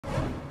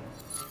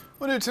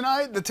Well, new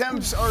tonight, the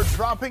temps are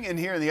dropping, and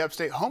here in the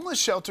upstate, homeless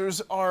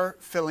shelters are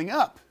filling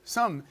up.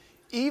 Some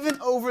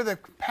even over the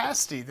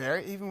capacity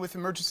there, even with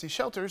emergency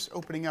shelters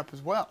opening up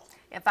as well.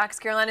 Yeah, Fox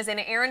Carolina's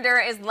Anna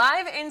Arender is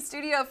live in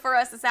studio for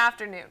us this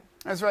afternoon.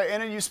 That's right,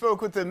 Anna, you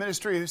spoke with the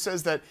ministry who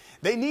says that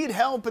they need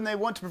help and they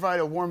want to provide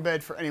a warm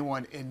bed for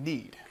anyone in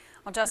need.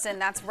 Well, Justin,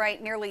 that's right.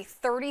 Nearly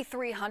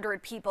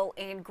 3,300 people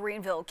in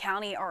Greenville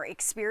County are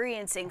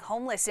experiencing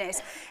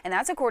homelessness, and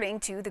that's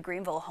according to the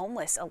Greenville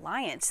Homeless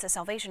Alliance. The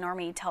Salvation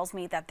Army tells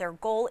me that their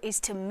goal is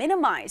to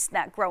minimize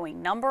that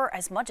growing number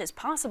as much as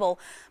possible,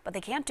 but they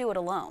can't do it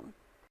alone.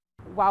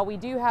 While we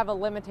do have a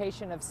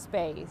limitation of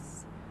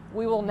space,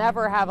 we will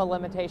never have a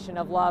limitation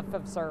of love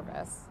of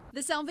service.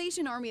 The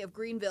Salvation Army of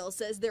Greenville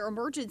says their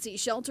emergency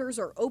shelters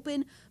are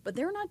open, but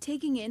they're not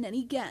taking in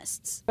any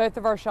guests. Both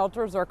of our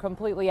shelters are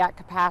completely at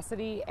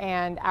capacity,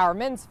 and our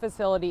men's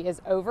facility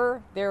is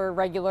over their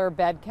regular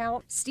bed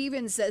count.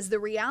 Stevens says the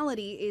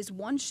reality is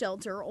one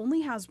shelter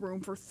only has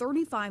room for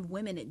 35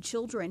 women and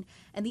children,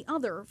 and the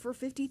other for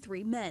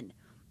 53 men.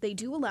 They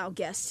do allow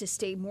guests to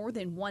stay more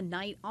than one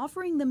night,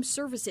 offering them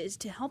services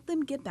to help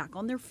them get back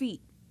on their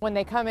feet. When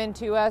they come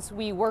into us,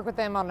 we work with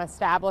them on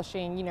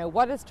establishing,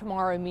 what does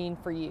tomorrow mean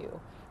for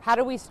you? How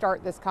do we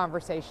start this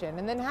conversation?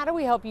 And then how do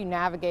we help you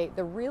navigate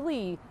the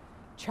really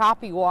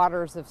choppy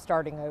waters of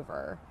starting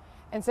over?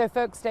 And so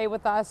folks stay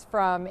with us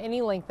from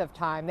any length of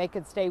time. They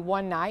could stay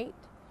one night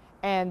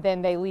and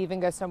then they leave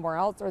and go somewhere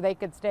else, or they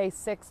could stay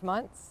 6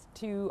 months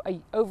to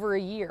over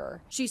a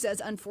year. She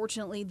says,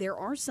 unfortunately, there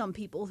are some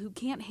people who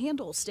can't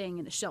handle staying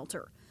in a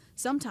shelter,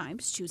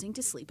 sometimes choosing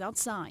to sleep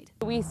outside.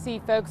 We see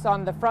folks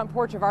on the front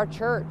porch of our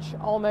church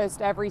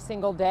almost every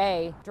single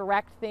day.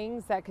 Direct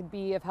things that could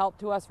be of help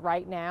to us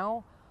right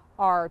now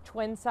are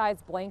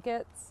twin-size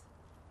blankets,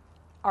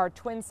 our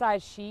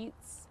twin-size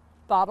sheets,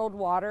 bottled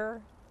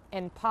water,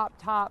 and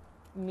pop-top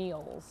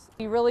meals.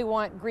 We really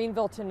want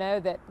Greenville to know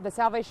that the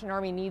Salvation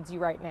Army needs you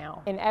right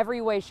now in every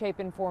way, shape,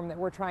 and form, that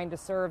we're trying to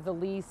serve the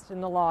least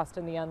and the lost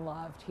and the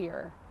unloved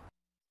here.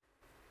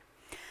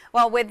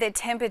 Well, with the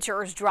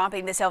temperatures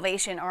dropping, the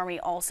Salvation Army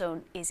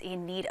also is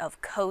in need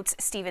of coats.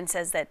 Stevens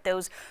says that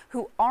those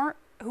who are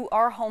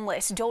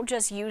homeless don't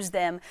just use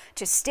them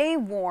to stay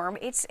warm.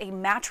 It's a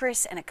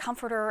mattress and a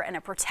comforter and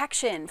a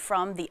protection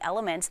from the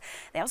elements.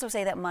 They also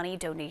say that money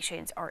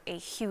donations are a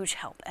huge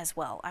help as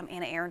well. I'm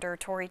Anna Arender.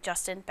 Tori,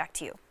 Justin, back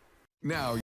to you. Now